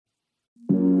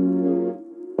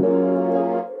You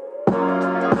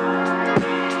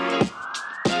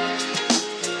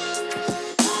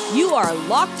are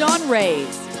Locked On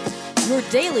Rays, your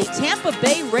daily Tampa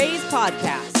Bay Rays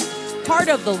podcast. Part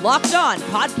of the Locked On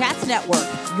Podcast Network,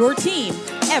 your team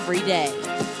every day.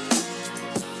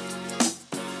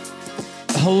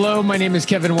 Hello, my name is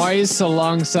Kevin Weiss,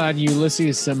 alongside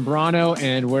Ulysses Sembrano,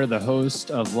 and we're the host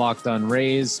of Locked On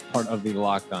Rays, part of the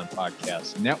Locked On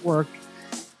Podcast Network.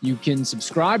 You can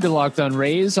subscribe to Locked On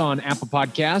Rays on Apple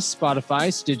Podcasts,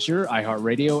 Spotify, Stitcher,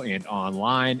 iHeartRadio, and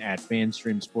online at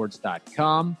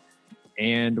fanstreamsports.com.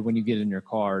 And when you get in your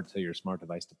car, tell your smart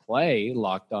device to play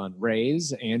Locked On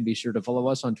Rays, and be sure to follow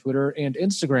us on Twitter and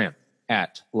Instagram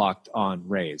at Locked On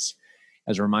Rays.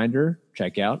 As a reminder,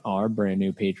 check out our brand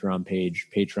new Patreon page,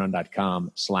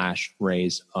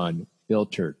 patreon.com/Rays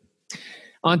Unfiltered.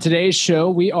 On today's show,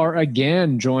 we are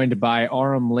again joined by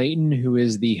Aram Leighton, who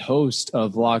is the host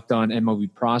of Locked On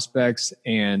MLB Prospects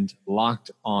and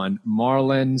Locked On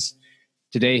Marlins.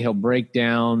 Today, he'll break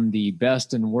down the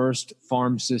best and worst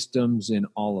farm systems in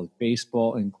all of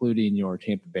baseball, including your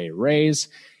Tampa Bay Rays.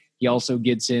 He also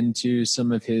gets into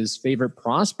some of his favorite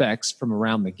prospects from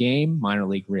around the game, minor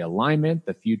league realignment,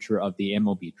 the future of the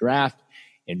MLB draft,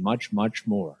 and much, much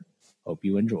more. Hope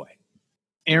you enjoy.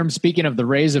 Aram, speaking of the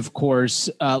Rays, of course,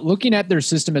 looking at their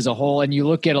system as a whole, and you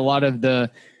look at a lot of the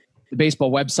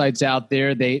baseball websites out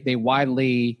there, they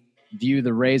widely view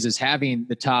the Rays as having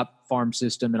the top farm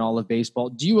system in all of baseball.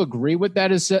 Do you agree with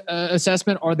that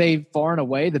assessment? Are they far and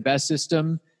away the best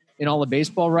system in all of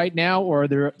baseball right now, or are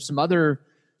there some other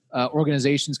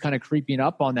organizations kind of creeping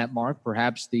up on that mark,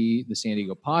 perhaps the San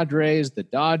Diego Padres, the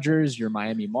Dodgers, your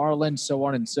Miami Marlins, so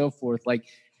on and so forth? Like,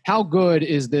 how good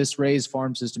is this Rays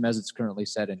farm system as it's currently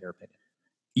set, in your opinion?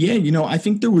 Yeah, I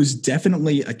think there was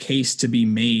definitely a case to be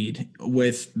made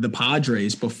with the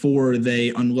Padres before they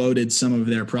unloaded some of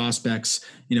their prospects,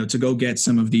 to go get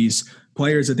some of these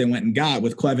players that they went and got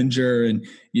with Clevinger and,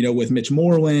 with Mitch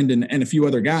Moreland and a few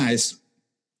other guys.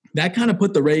 That kind of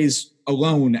put the Rays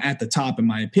alone at the top, in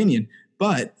my opinion.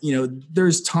 But,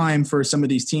 there's time for some of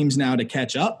these teams now to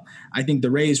catch up. I think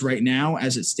the Rays right now,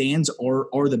 as it stands,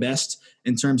 are the best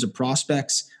in terms of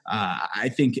prospects. I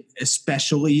think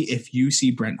especially if you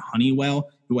see Brent Honeywell,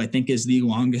 who I think is the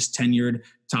longest tenured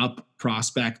top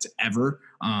prospect ever,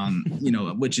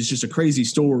 which is just a crazy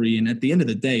story. And at the end of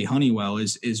the day, Honeywell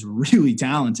is really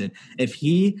talented. If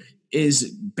he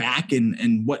is back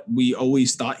in what we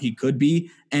always thought he could be.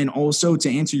 And also, to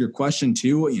answer your question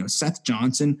too, Seth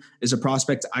Johnson is a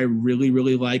prospect I really,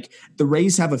 really like. The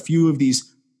Rays have a few of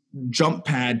these jump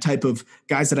pad type of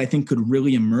guys that I think could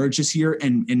really emerge this year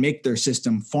and make their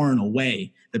system far and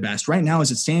away the best. Right now, as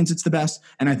it stands, it's the best.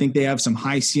 And I think they have some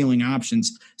high ceiling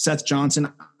options. Seth Johnson,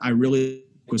 I really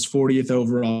was 40th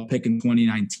overall pick in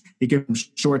 2019. He came from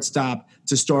shortstop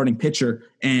to starting pitcher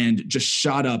and just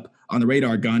shot up on the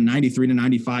radar gun, 93 to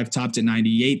 95, topped at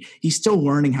 98. He's still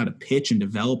learning how to pitch and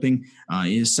developing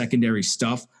his secondary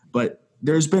stuff, but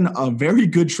there's been a very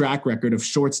good track record of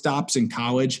shortstops in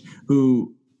college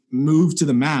who move to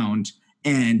the mound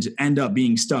and end up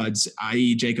being studs,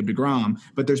 i.e. Jacob deGrom.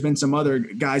 But there's been some other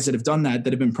guys that have done that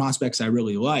have been prospects I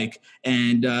really like.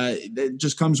 And it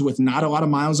just comes with not a lot of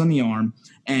miles on the arm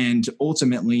and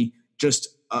ultimately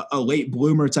just a late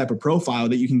bloomer type of profile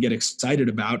that you can get excited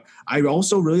about. I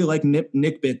also really like Nick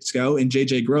Bitsko and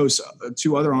JJ Gross,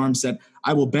 two other arms that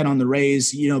I will bet on the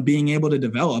Rays, being able to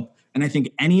develop. And I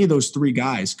think any of those three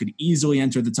guys could easily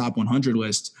enter the top 100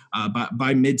 list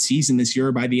by mid-season this year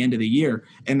or by the end of the year.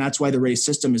 And that's why the Rays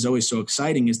system is always so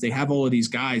exciting, is they have all of these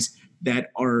guys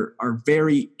that are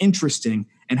very interesting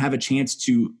and have a chance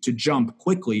to jump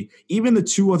quickly. Even the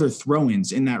two other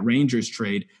throw-ins in that Rangers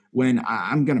trade, when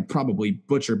I'm going to probably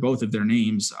butcher both of their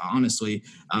names, honestly,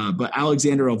 but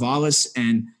Alexander Ovalis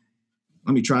and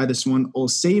let me try this one,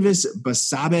 Olsavis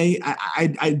Basabe.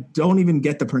 I don't even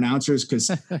get the pronouncers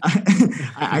because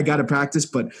I got to practice,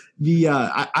 but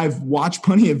I've watched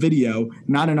plenty of video,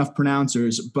 not enough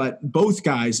pronouncers, but both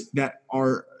guys that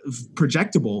are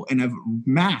projectable and have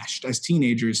mashed as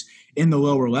teenagers in the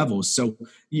lower levels. So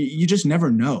you just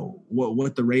never know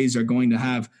what the Rays are going to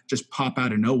have just pop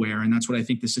out of nowhere. And that's what I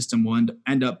think the system will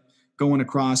end up going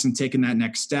across and taking that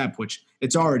next step, which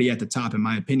it's already at the top, in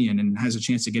my opinion, and has a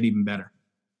chance to get even better.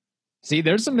 See,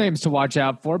 there's some names to watch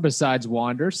out for besides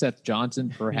Wander, Seth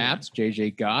Johnson, perhaps,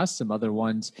 JJ Goss, some other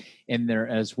ones in there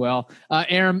as well.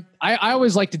 Aram, I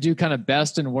always like to do kind of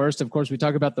best and worst. Of course, we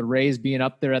talk about the Rays being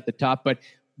up there at the top, but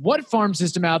what farm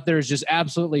system out there is just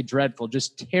absolutely dreadful,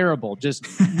 just terrible, just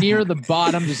near the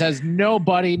bottom, just has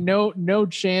nobody, no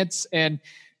chance. And,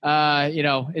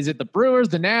 is it the Brewers,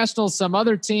 the Nationals, some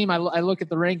other team? I look at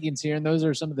the rankings here, and those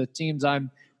are some of the teams I'm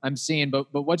I'm seeing.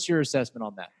 But what's your assessment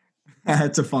on that?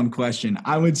 That's a fun question.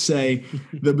 I would say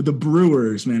the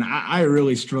Brewers, man, I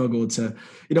really struggle to,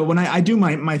 when I do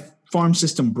my farm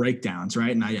system breakdowns,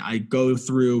 right? And I go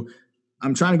through,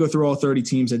 I'm trying to go through all 30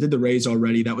 teams. I did the Rays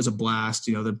already. That was a blast.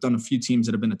 They've done a few teams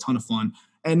that have been a ton of fun.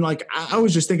 And I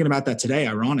was just thinking about that today,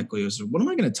 ironically, what am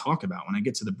I going to talk about when I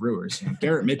get to the Brewers?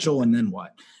 Garrett Mitchell and then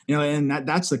what? And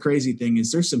that's the crazy thing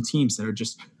is there's some teams that are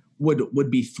just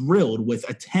would be thrilled with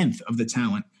a tenth of the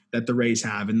talent that the Rays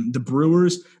have. And the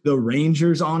Brewers, the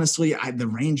Rangers, honestly, the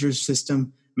Rangers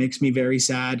system makes me very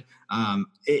sad.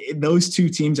 Those two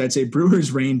teams, I'd say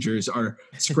Brewers, Rangers are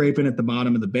scraping at the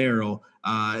bottom of the barrel.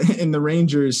 And the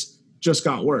Rangers just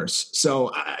got worse.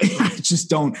 So I just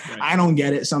don't, I don't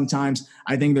get it sometimes.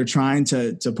 I think they're trying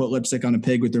to put lipstick on a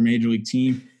pig with their major league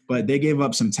team, but they gave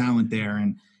up some talent there.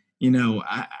 And,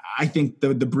 I think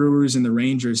the Brewers and the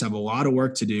Rangers have a lot of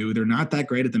work to do. They're not that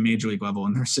great at the major league level,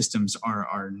 and their systems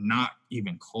are not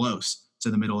even close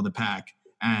to the middle of the pack.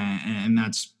 And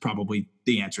that's probably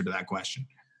the answer to that question.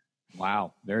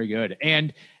 Wow. Very good.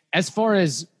 And as far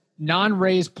as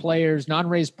non-Rays players,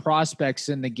 non-Rays prospects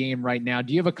in the game right now,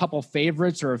 do you have a couple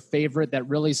favorites or a favorite that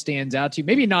really stands out to you?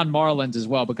 Maybe non-Marlins as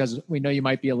well, because we know you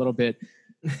might be a little bit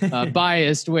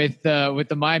biased with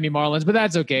the Miami Marlins, but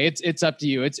that's okay. It's up to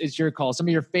you. It's your call. Some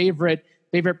of your favorite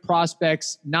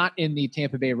prospects, not in the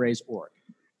Tampa Bay Rays org.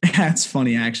 That's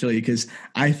funny, actually, because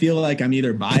I feel like I'm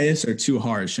either biased or too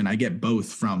harsh, and I get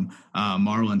both from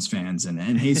Marlins fans.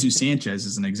 And Jesus Sanchez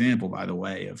is an example, by the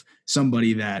way, of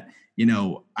somebody that,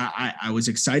 I was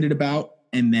excited about.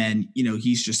 And then,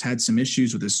 he's just had some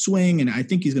issues with his swing, and I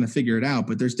think he's going to figure it out.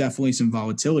 But there's definitely some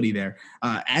volatility there.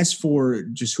 As for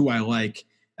just who I like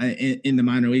in the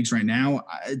minor leagues right now,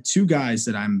 two guys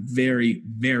that I'm very,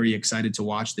 very excited to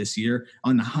watch this year.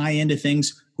 On the high end of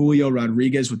things, Julio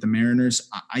Rodriguez with the Mariners.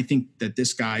 I think that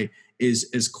this guy is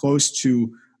as close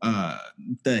to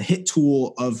the hit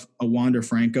tool of a Wander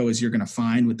Franco as you're going to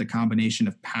find, with the combination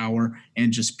of power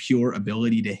and just pure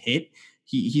ability to hit.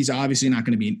 He's obviously not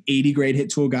going to be an 80 grade hit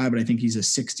tool guy, but I think he's a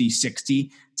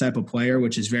 60-60 type of player,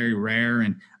 which is very rare.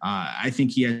 And I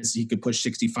think he could push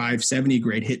 65, 70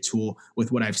 grade hit tool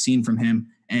with what I've seen from him.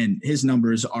 And his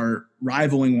numbers are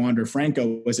rivaling Wander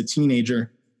Franco as a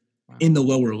teenager in the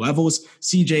lower levels.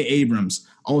 CJ Abrams,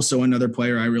 also another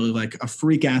player I really like, a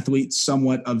freak athlete,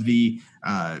 somewhat of the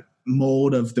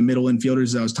mold of the middle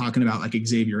infielders that I was talking about, like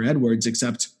Xavier Edwards,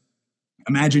 except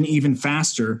imagine even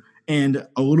faster and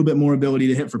a little bit more ability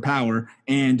to hit for power,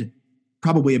 and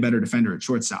probably a better defender at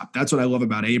shortstop. That's what I love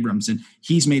about Abrams. And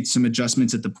he's made some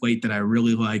adjustments at the plate that I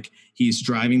really like. He's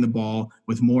driving the ball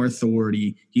with more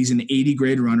authority. He's an 80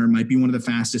 grade runner, might be one of the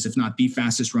fastest, if not the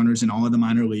fastest runners in all of the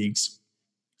minor leagues.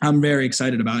 I'm very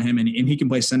excited about him, and he can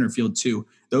play center field too.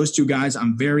 Those two guys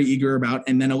I'm very eager about.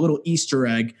 And then a little Easter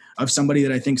egg of somebody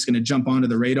that I think is going to jump onto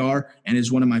the radar and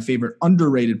is one of my favorite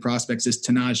underrated prospects is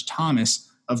Tanaj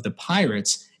Thomas of the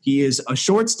Pirates. He is a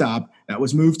shortstop that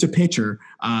was moved to pitcher,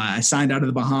 signed out of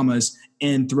the Bahamas,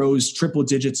 and throws triple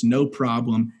digits, no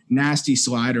problem. Nasty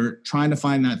slider, trying to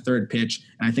find that third pitch.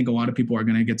 And I think a lot of people are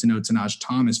going to get to know Tanaj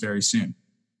Thomas very soon.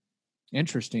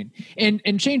 Interesting.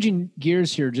 And changing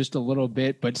gears here just a little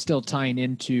bit, but still tying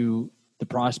into the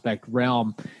prospect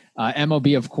realm.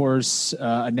 MLB, of course,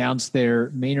 announced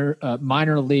their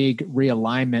minor league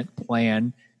realignment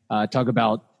plan. Talk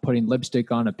about putting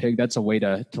lipstick on a pig. That's a way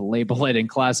to label it and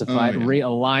classify it.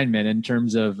 Realignment in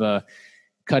terms of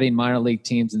cutting minor league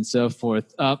teams and so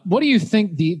forth. What do you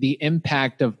think the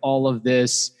impact of all of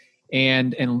this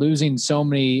and losing so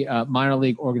many minor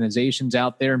league organizations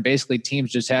out there, and basically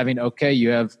teams just having, okay, you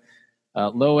have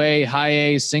low A, high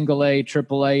A, single A,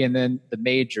 triple A, and then the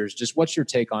majors. Just what's your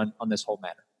take on this whole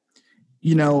matter?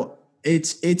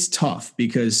 It's tough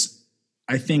because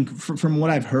I think from what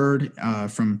I've heard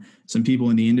from some people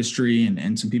in the industry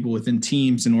and some people within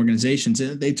teams and organizations,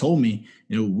 they told me,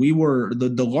 we were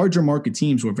the larger market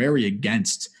teams were very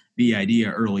against the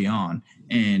idea early on.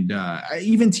 And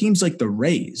even teams like the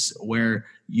Rays, where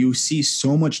you see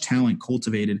so much talent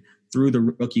cultivated through the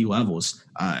rookie levels.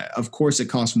 Of course, it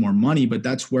costs more money, but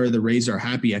that's where the Rays are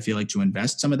happy, I feel like, to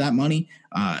invest some of that money.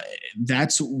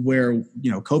 That's where,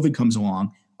 COVID comes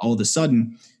along. All of a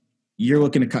sudden, you're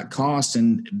looking to cut costs,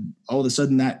 and all of a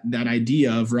sudden that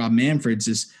idea of Rob Manfred's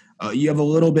is you have a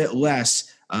little bit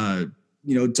less,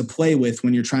 to play with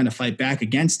when you're trying to fight back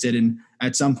against it. And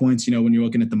at some points, when you're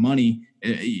looking at the money,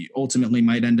 it ultimately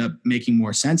might end up making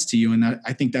more sense to you. And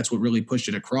I think that's what really pushed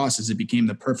it across, as it became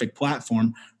the perfect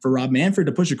platform for Rob Manfred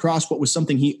to push across what was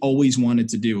something he always wanted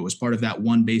to do. It was part of that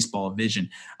one baseball vision.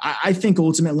 I think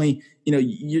ultimately,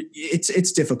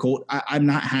 it's difficult. I'm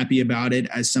not happy about it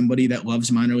as somebody that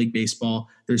loves minor league baseball.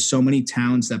 There's so many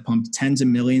towns that pumped tens of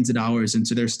millions of dollars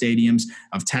into their stadiums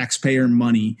of taxpayer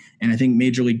money. And I think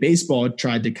Major League Baseball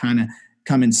tried to kind of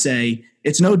come and say,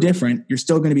 it's no different. You're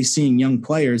still going to be seeing young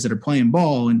players that are playing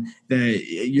ball, and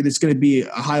there's going to be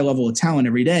a high level of talent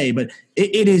every day, but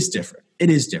it is different. It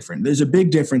is different. There's a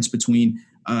big difference between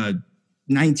a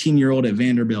 19-year-old at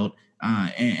Vanderbilt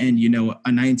and a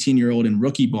 19-year-old in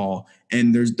rookie ball.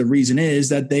 And the reason is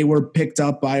that they were picked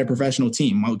up by a professional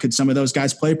team. Well, could some of those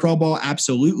guys play pro ball?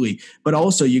 Absolutely. But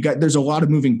also there's a lot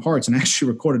of moving parts, and I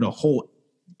actually recorded a whole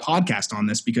podcast on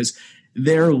this because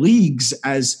their leagues,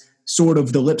 as sort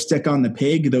of the lipstick on the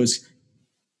pig, those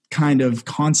kind of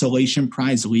consolation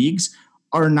prize leagues,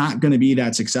 are not going to be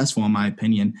that successful, in my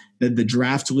opinion. The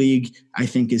draft league, I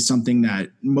think, is something that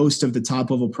most of the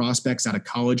top level prospects out of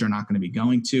college are not going to be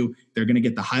going to. They're going to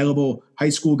get the high level high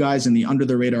school guys and the under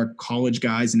the radar college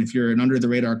guys. And if you're an under the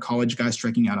radar college guy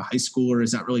striking out a high schooler,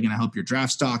 is that really going to help your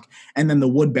draft stock? And then the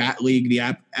Wood Bat League,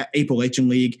 the Appalachian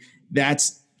League,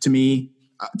 that's, to me,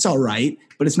 it's all right,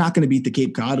 but it's not going to beat the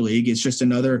Cape Cod League. It's just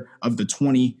another of the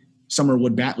 20 summer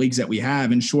wood bat leagues that we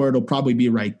have. And sure, it'll probably be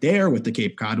right there with the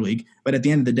Cape Cod League, but at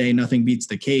the end of the day, nothing beats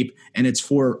the Cape, and it's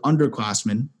for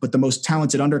underclassmen, but the most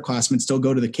talented underclassmen still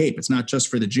go to the Cape. It's not just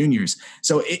for the juniors.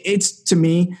 So it's, to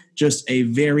me, just a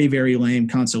very, very lame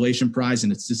consolation prize,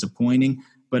 and it's disappointing.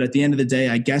 But at the end of the day,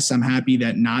 I guess I'm happy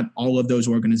that not all of those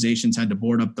organizations had to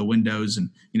board up the windows and,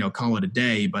 call it a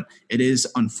day. But it is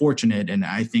unfortunate. And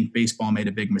I think baseball made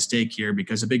a big mistake here,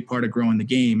 because a big part of growing the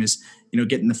game is,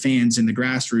 getting the fans in the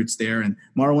grassroots there. And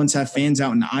Marlins have fans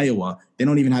out in Iowa. They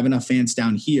don't even have enough fans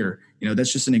down here.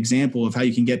 That's just an example of how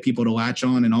you can get people to latch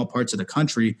on in all parts of the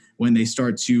country when they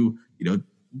start to,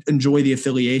 enjoy the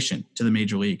affiliation to the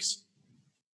major leagues.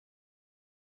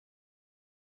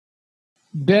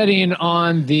 Betting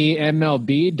on the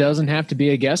MLB doesn't have to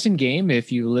be a guessing game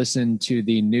if you listen to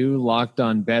the new Locked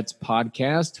On Bets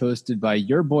podcast hosted by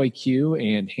your boy Q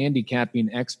and handicapping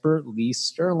expert Lee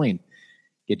Sterling.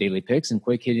 Get daily picks and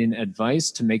quick hitting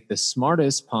advice to make the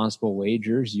smartest possible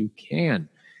wagers you can.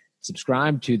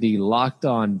 Subscribe to the Locked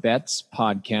On Bets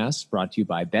podcast, brought to you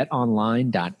by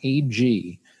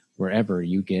betonline.ag, wherever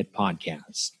you get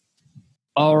podcasts.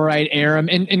 All right, Aram,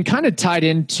 and kind of tied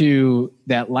into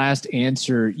that last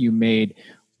answer you made,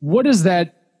 what is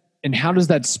that and how does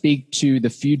that speak to the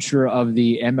future of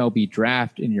the MLB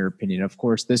draft, in your opinion? Of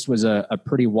course, this was a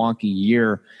pretty wonky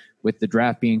year with the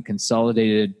draft being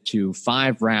consolidated to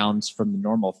 5 rounds from the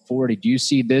normal 40. Do you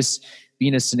see this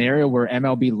being a scenario where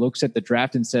MLB looks at the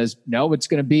draft and says, no, it's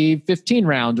going to be 15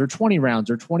 rounds or 20 rounds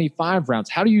or 25 rounds?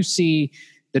 How do you see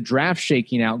the draft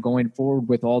shaking out going forward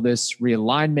with all this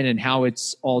realignment and how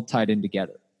it's all tied in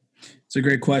together? It's a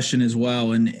great question as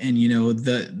well. And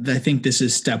I think this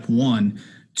is step one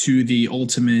to the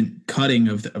ultimate cutting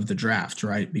of the draft,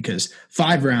 right? Because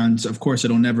 5 rounds, of course,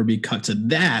 it'll never be cut to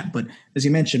that. But as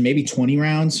you mentioned, maybe 20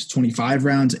 rounds, 25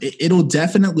 rounds, it'll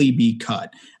definitely be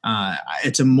cut.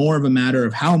 It's more of a matter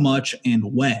of how much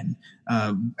and when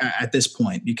at this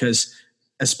point, because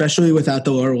especially without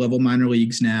the lower level minor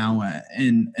leagues now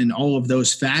and all of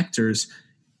those factors,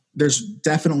 there's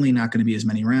definitely not going to be as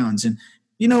many rounds. And,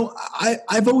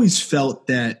 I've always felt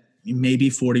that maybe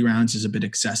 40 rounds is a bit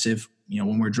excessive.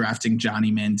 When we're drafting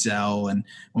Johnny Manziel and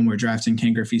when we're drafting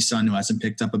Ken Griffey's son, who hasn't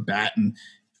picked up a bat in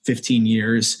 15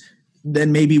 years,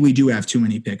 then maybe we do have too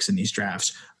many picks in these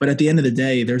drafts. But at the end of the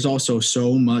day, there's also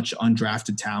so much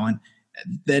undrafted talent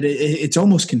that it's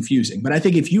almost confusing. But I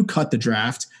think if you cut the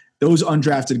draft, those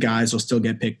undrafted guys will still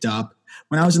get picked up.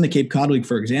 When I was in the Cape Cod League,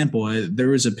 for example, there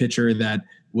was a pitcher that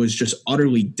was just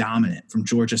utterly dominant from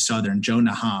Georgia Southern, Joe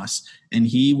Nahas, and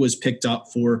he was picked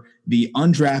up for the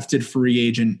undrafted free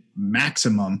agent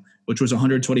maximum, which was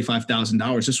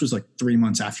 $125,000. This was like 3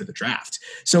 months after the draft.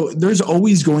 So there's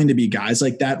always going to be guys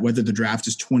like that, whether the draft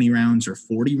is 20 rounds or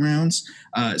 40 rounds.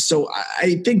 So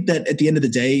I think that at the end of the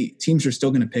day, teams are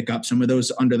still going to pick up some of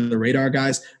those under the radar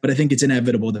guys, but I think it's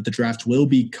inevitable that the draft will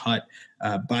be cut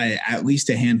by at least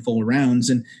a handful of rounds.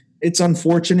 And it's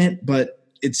unfortunate, but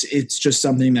it's just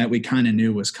something that we kind of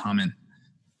knew was coming.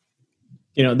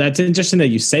 That's interesting that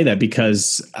you say that,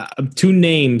 because 2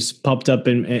 names popped up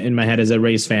in my head as a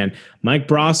Rays fan: Mike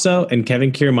Brasso and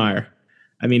Kevin Kiermaier.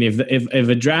 I mean, if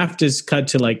a draft is cut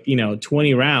to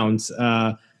 20 rounds,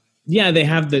 they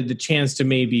have the chance to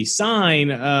maybe sign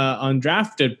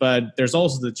undrafted, but there's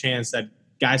also the chance that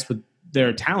guys with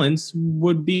their talents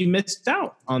would be missed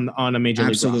out on a major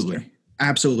league roster.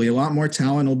 Absolutely. A lot more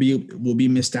talent will be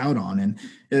missed out on. And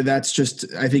that's just,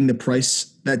 I think, the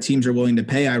price that teams are willing to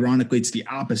pay. Ironically, it's the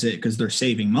opposite because they're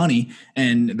saving money.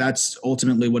 And that's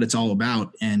ultimately what it's all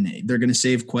about. And they're going to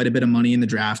save quite a bit of money in the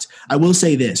draft. I will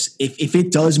say this, if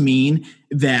it does mean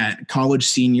that college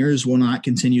seniors will not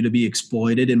continue to be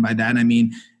exploited, and by that I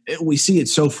mean, we see it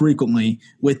so frequently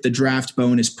with the draft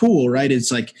bonus pool, right?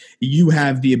 It's like you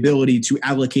have the ability to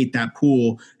allocate that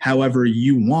pool however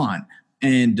you want.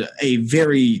 And a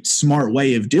very smart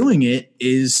way of doing it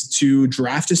is to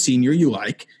draft a senior you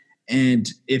like. And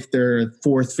if they're a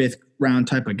 4th, 5th round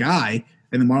type of guy,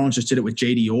 and the Marlins just did it with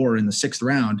JD Orr in the 6th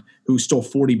round, who stole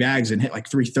 40 bags and hit like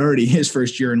 330 his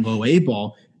first year in low A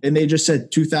ball. And they just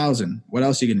said 2,000. What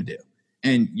else are you going to do?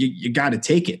 And you got to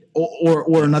take it.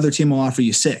 Or another team will offer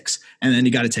you 6, and then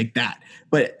you got to take that.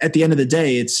 But at the end of the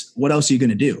day, it's what else are you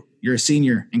going to do? You're a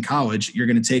senior in college. You're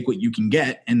going to take what you can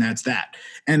get, and that's that.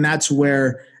 And that's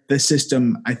where the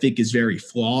system, I think, is very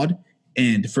flawed.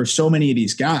 And for so many of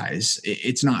these guys,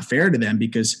 it's not fair to them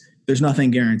because there's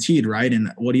nothing guaranteed, right?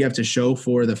 And what do you have to show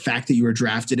for the fact that you were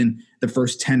drafted in the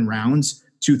first 10 rounds?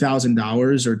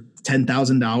 $2,000 or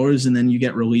 $10,000, and then you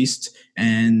get released,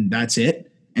 and that's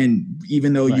it. And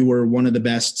even though you were one of the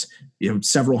best,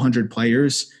 several hundred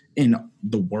players in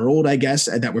the world, I guess,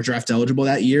 that were draft eligible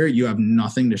that year, you have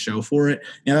nothing to show for it.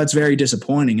 That's very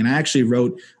disappointing. And I actually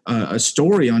wrote a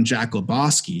story on Jack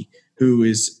Lebowski, who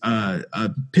is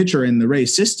a pitcher in the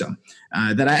Rays system,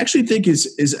 that I actually think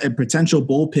is a potential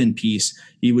bullpen piece.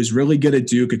 He was really good at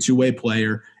Duke, a two-way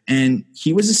player, and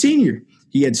he was a senior.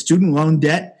 He had student loan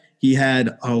debt. He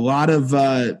had a lot of,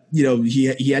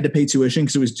 he had to pay tuition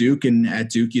because it was Duke, and at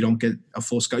Duke you don't get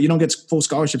you don't get full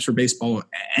scholarships for baseball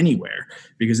anywhere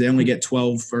because they only get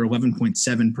 12 or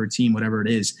 11.7 per team, whatever it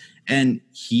is. And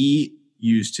he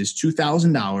used his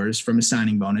 $2,000 from his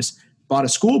signing bonus, bought a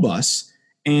school bus,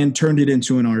 and turned it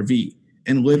into an RV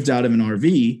and lived out of an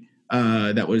RV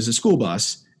that was a school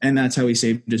bus. And that's how he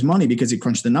saved his money because he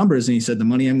crunched the numbers and he said, the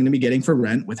money I'm going to be getting for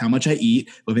rent with how much I eat,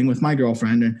 living with my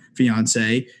girlfriend and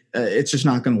fiance, it's just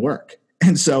not going to work.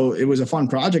 And so it was a fun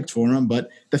project for him.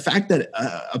 But the fact that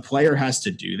a player has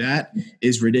to do that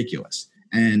is ridiculous.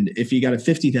 And if he got a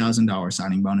 $50,000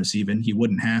 signing bonus even, he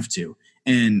wouldn't have to.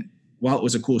 And while it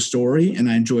was a cool story and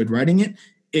I enjoyed writing it,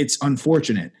 it's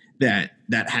unfortunate that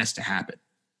that has to happen.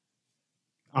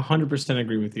 100%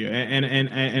 agree with you.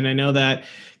 And I know that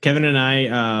Kevin and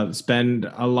I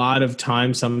spend a lot of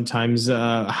time sometimes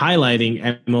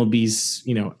highlighting MLB's,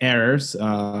 errors.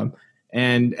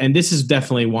 And this is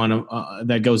definitely one of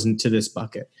that goes into this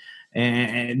bucket.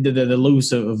 And the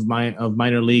loose of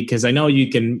minor league, because I know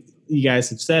you guys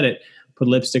have said it, put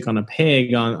lipstick on a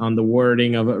pig on the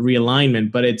wording of a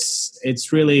realignment, but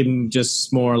it's really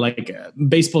just more like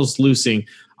baseball's losing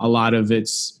a lot of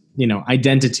its,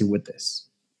 identity with this.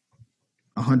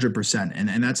 100%.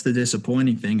 And that's the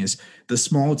disappointing thing is the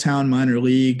small town minor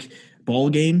league ball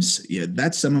games. Yeah,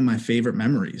 that's some of my favorite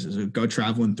memories. As I would go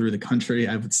traveling through the country,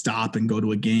 I would stop and go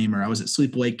to a game, or I was at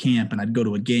Sleepaway Camp and I'd go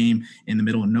to a game in the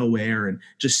middle of nowhere and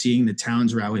just seeing the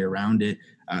towns rally around it.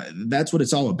 That's what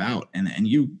it's all about. And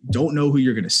you don't know who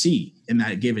you're going to see in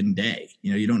that given day.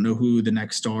 You don't know who the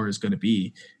next star is going to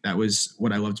be. That was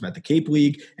what I loved about the Cape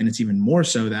League. And it's even more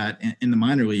so that in the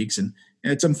minor leagues. And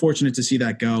it's unfortunate to see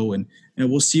that go. And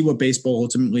we'll see what baseball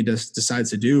ultimately decides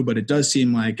to do. But it does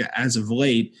seem like as of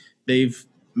late, they've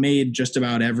made just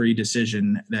about every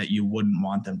decision that you wouldn't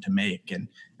want them to make. And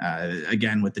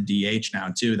again, with the DH now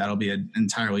too, that'll be an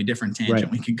entirely different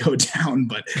tangent we could go down,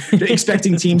 but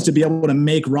expecting teams to be able to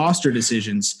make roster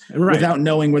decisions without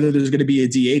knowing whether there's going to be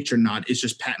a DH or not is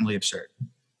just patently absurd.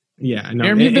 Yeah, no,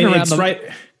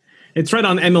 it's right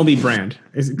on MLB brand.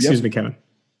 Excuse me, Kevin.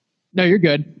 No, you're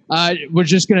good. We're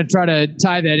just going to try to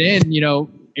tie that in.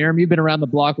 Aram, you've been around the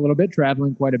block a little bit,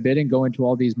 traveling quite a bit and going to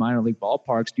all these minor league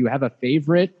ballparks. Do you have a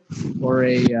favorite or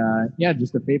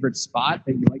just a favorite spot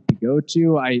that you like to go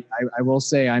to? I will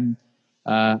say I'm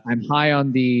high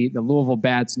on the Louisville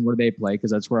Bats and where they play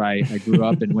because that's where I grew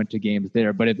up and went to games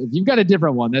there. But if you've got a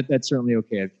different one, that's certainly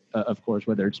okay. Of course,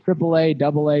 whether it's AAA,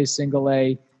 AA, single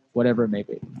A, whatever it may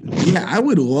be. Yeah, I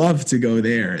would love to go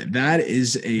there. That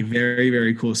is a very,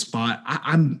 very cool spot.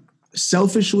 I'm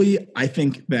selfishly, I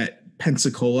think that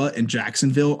Pensacola and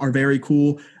Jacksonville are very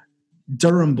cool.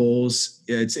 Durham Bulls,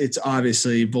 it's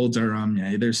obviously Bull Durham.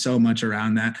 Yeah, there's so much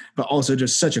around that, but also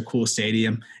just such a cool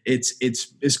stadium. It's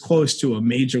as close to a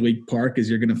major league park as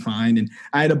you're going to find. And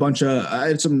I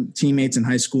had some teammates in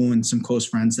high school and some close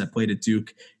friends that played at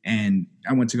Duke, and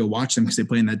I went to go watch them because they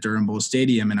play in that Durham Bulls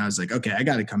stadium. And I was like, okay, I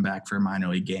got to come back for a minor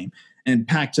league game. and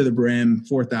packed to the brim,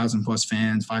 4,000 plus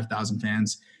fans, 5,000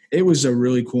 fans. It was a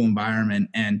really cool environment.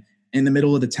 And in the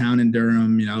middle of the town in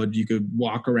Durham, you could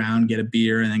walk around, get a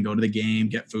beer, and then go to the game,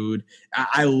 get food.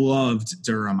 I loved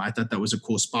Durham. I thought that was a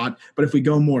cool spot. But if we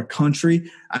go more country,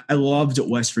 I loved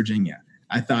West Virginia.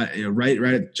 I thought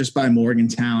right just by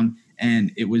Morgantown,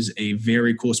 and it was a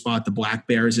very cool spot. The Black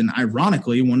Bears, and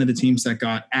ironically, one of the teams that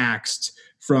got axed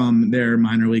from their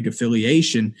minor league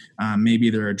affiliation. Maybe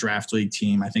they're a draft league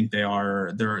team. I think they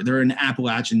are. They're an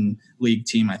Appalachian League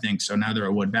team, I think. So now they're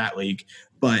a Wood Bat League.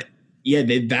 But yeah,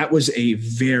 that was a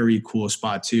very cool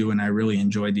spot too, and I really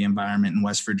enjoyed the environment in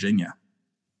West Virginia.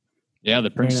 Yeah,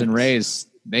 the Princeton Rays,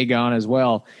 they gone as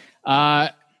well.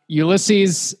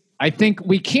 Ulysses, I think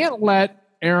we can't let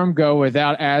Aram go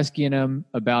without asking him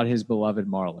about his beloved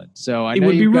Marlins. So I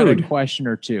know you've got a question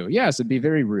or two. Yes, it'd be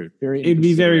very rude. It'd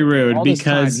be very rude all because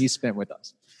this time he spent with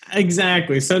us.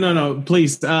 Exactly. So no,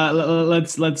 please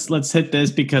let's hit this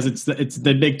because it's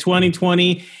the big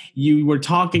 2020. You were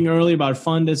talking earlier about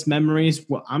fondest memories.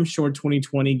 Well, I'm sure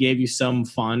 2020 gave you some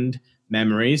fond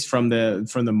memories from the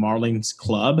Marlins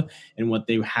club and what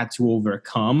they had to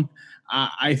overcome.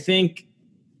 I think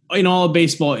in all of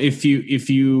baseball, if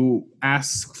you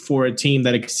ask for a team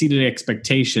that exceeded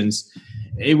expectations,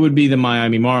 it would be the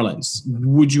Miami Marlins.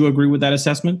 Would you agree with that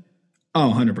assessment?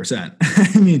 Oh, 100%.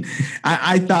 I mean,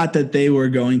 I thought that they were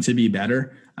going to be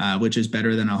better, which is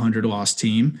better than a 100-loss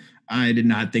team. I did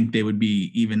not think they would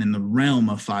be even in the realm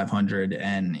of 500.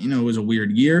 And, it was a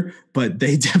weird year, but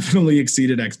they definitely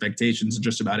exceeded expectations in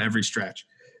just about every stretch.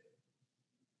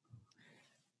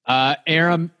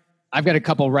 Aram, I've got a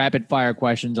couple rapid-fire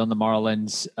questions on the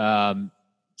Marlins.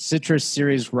 Citrus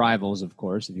Series rivals, of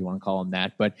course, if you want to call them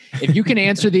that. But if you can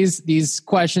answer these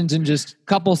questions in just a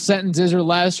couple sentences or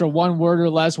less, or one word or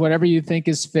less, whatever you think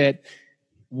is fit.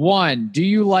 One, do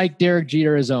you like Derek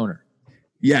Jeter as owner?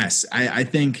 Yes, I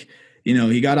think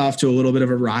he got off to a little bit of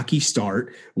a rocky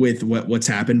start with what's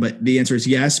happened, but the answer is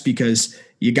yes, because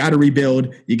you got to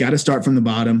rebuild. You got to start from the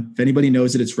bottom. If anybody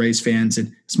knows it, it's Rays fans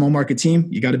and small market team.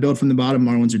 You got to build from the bottom.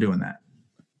 Marlins are doing that.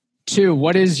 Two,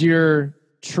 what is your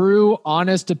true,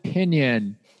 honest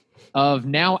opinion of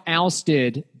now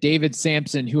ousted David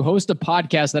Samson, who hosts a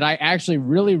podcast that I actually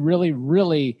really, really,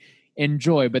 really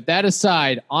enjoy? But that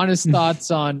aside, honest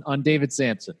thoughts on David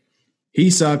Samson. He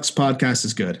sucks. Podcast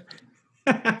is good.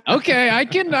 Okay, I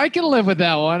can live with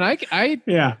that one.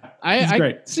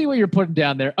 I see what you're putting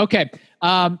down there. Okay,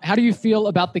 how do you feel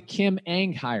about the Kim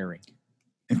Ng hiring?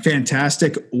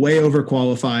 Fantastic. Way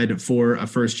overqualified for a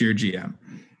first-year GM.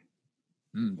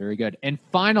 Very good. And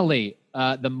finally,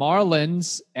 the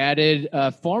Marlins added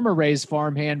former Rays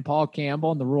farmhand Paul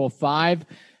Campbell in the Rule 5.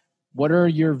 What are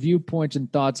your viewpoints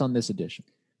and thoughts on this addition?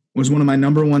 Was one of my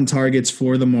number one targets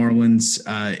for the Marlins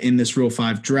in this Rule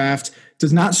 5 draft.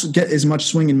 Does not get as much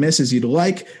swing and miss as you'd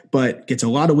like, but gets a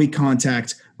lot of weak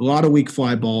contact, a lot of weak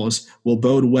fly balls, will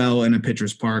bode well in a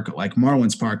pitcher's park like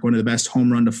Marlins Park, one of the best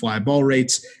home run to fly ball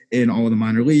rates in all of the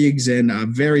minor leagues, and a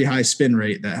very high spin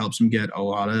rate that helps him get a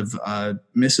lot of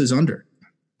misses under.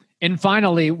 And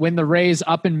finally, when the Rays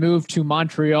up and move to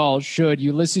Montreal, should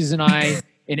Ulysses and I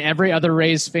and every other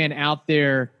Rays fan out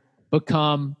there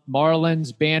become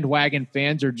Marlins bandwagon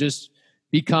fans, or just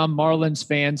become Marlins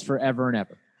fans forever and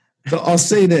ever? So I'll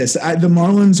say this: the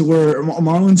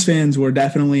Marlins fans were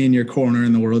definitely in your corner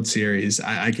in the World Series.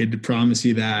 I could promise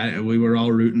you that. We were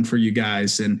all rooting for you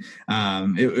guys, and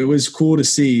it was cool to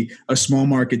see a small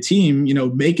market team,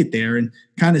 make it there and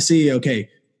kind of see, okay,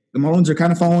 the Marlins are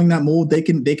kind of following that mold. They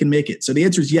can make it. So the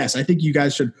answer is yes. I think you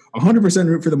guys should 100%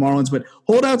 root for the Marlins, but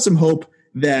hold out some hope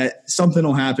that something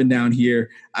will happen down here.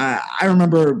 I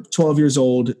remember 12 years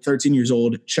old, 13 years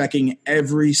old, checking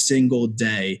every single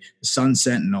day the Sun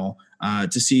Sentinel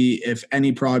to see if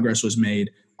any progress was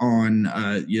made on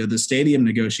the stadium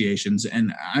negotiations.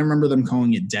 And I remember them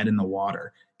calling it dead in the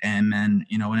water. And then,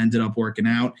 it ended up working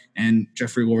out. And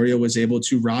Jeffrey Loria was able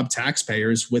to rob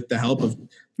taxpayers with the help of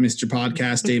Mr.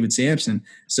 Podcast David Samson.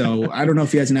 So I don't know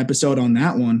if he has an episode on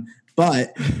that one.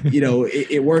 But,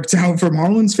 it worked out for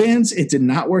Marlins fans. It did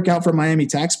not work out for Miami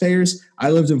taxpayers. I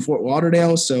lived in Fort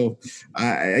Lauderdale, so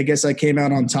I guess I came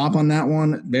out on top on that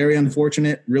one. Very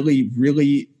unfortunate, really,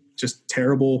 really just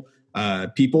terrible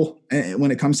people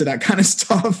when it comes to that kind of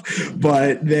stuff.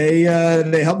 But they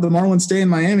helped the Marlins stay in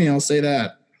Miami, I'll say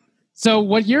that. So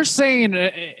what you're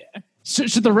saying,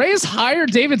 should the Rays hire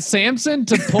David Samson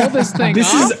to pull this thing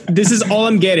off? This is all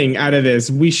I'm getting out of this.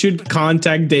 We should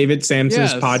contact David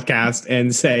Samson's podcast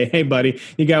and say, hey, buddy,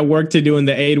 you got work to do in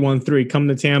the 813. Come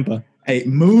to Tampa. Hey,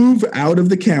 move out of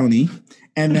the county,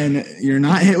 and then you're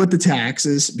not hit with the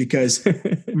taxes because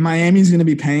Miami's going to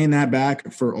be paying that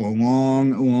back for a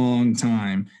long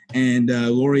time. And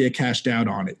Loria cashed out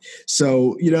on it.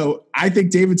 So, I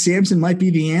think David Samson might be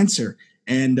the answer.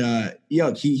 And,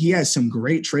 he has some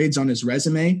great trades on his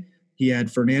resume. He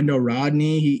had Fernando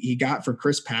Rodney. He got for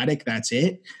Chris Paddock. That's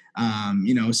it.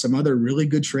 Some other really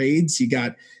good trades. He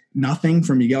got nothing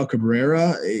from Miguel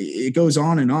Cabrera. It goes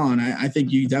on and on. I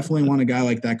think you definitely want a guy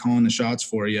like that calling the shots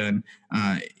for you. And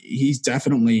he's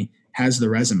definitely has the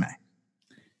resume.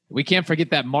 We can't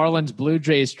forget that Marlins Blue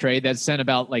Jays trade that sent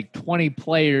about like 20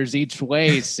 players each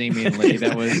way, seemingly.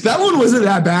 That one wasn't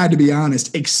that bad, to be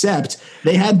honest, except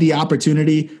they had the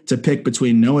opportunity to pick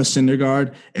between Noah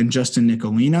Syndergaard and Justin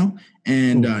Nicolino.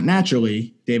 And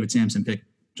naturally, David Samson picked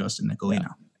Justin Nicolino. Yeah.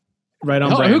 Right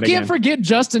on brand. Who can't forget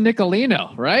Justin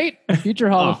Nicolino, right? Future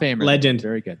Hall of Famer. Legend.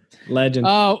 Very good. Legend.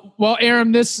 Well,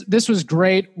 Aram, this was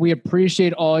great. We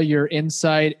appreciate all your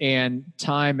insight and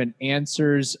time and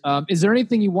answers. Is there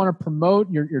anything you want to promote?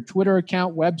 Your Twitter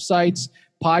account, websites,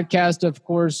 podcast, of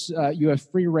course. You have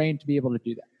free reign to be able to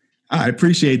do that. I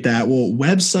appreciate that. Well,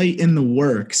 website in the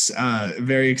works.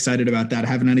 Very excited about that. I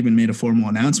haven't even made a formal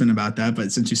announcement about that,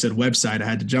 but since you said website, I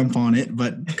had to jump on it.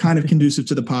 But kind of conducive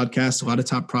to the podcast, a lot of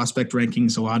top prospect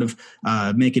rankings, a lot of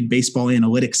making baseball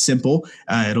analytics simple.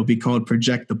 It'll be called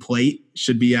Project the Plate.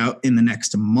 Should be out in the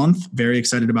next month. Very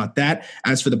excited about that.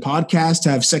 As for the podcast,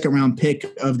 I have second round pick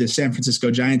of the San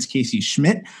Francisco Giants, Casey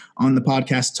Schmidt, on the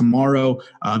podcast tomorrow.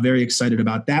 Very excited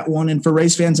about that one. And for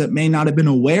Rays fans that may not have been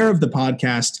aware of the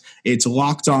podcast, it's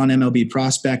Locked On MLB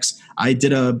Prospects. I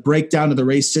did a breakdown of the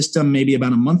Rays system maybe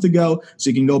about a month ago, so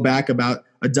you can go back about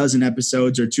a dozen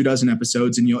episodes or 24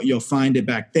 episodes, and you'll find it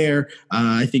back there.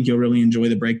 I think you'll really enjoy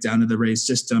the breakdown of the Rays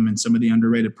system and some of the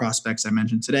underrated prospects I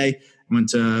mentioned today. I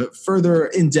went further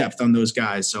in depth on those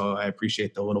guys, so I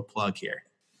appreciate the little plug here.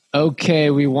 Okay,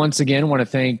 we once again want to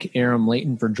thank Aram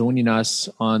Leighton for joining us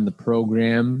on the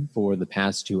program for the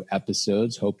past 2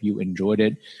 episodes. Hope you enjoyed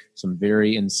it. Some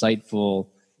very insightful,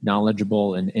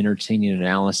 knowledgeable, and entertaining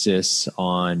analysis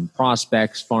on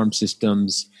prospects, farm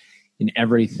systems, and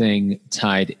everything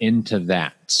tied into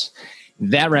that.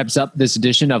 That wraps up this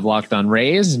edition of Locked On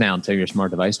Rays. Now take your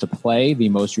smart device to play the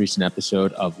most recent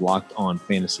episode of Locked On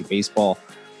Fantasy Baseball.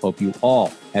 Hope you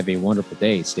all have a wonderful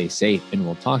day. Stay safe, and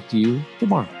we'll talk to you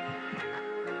tomorrow.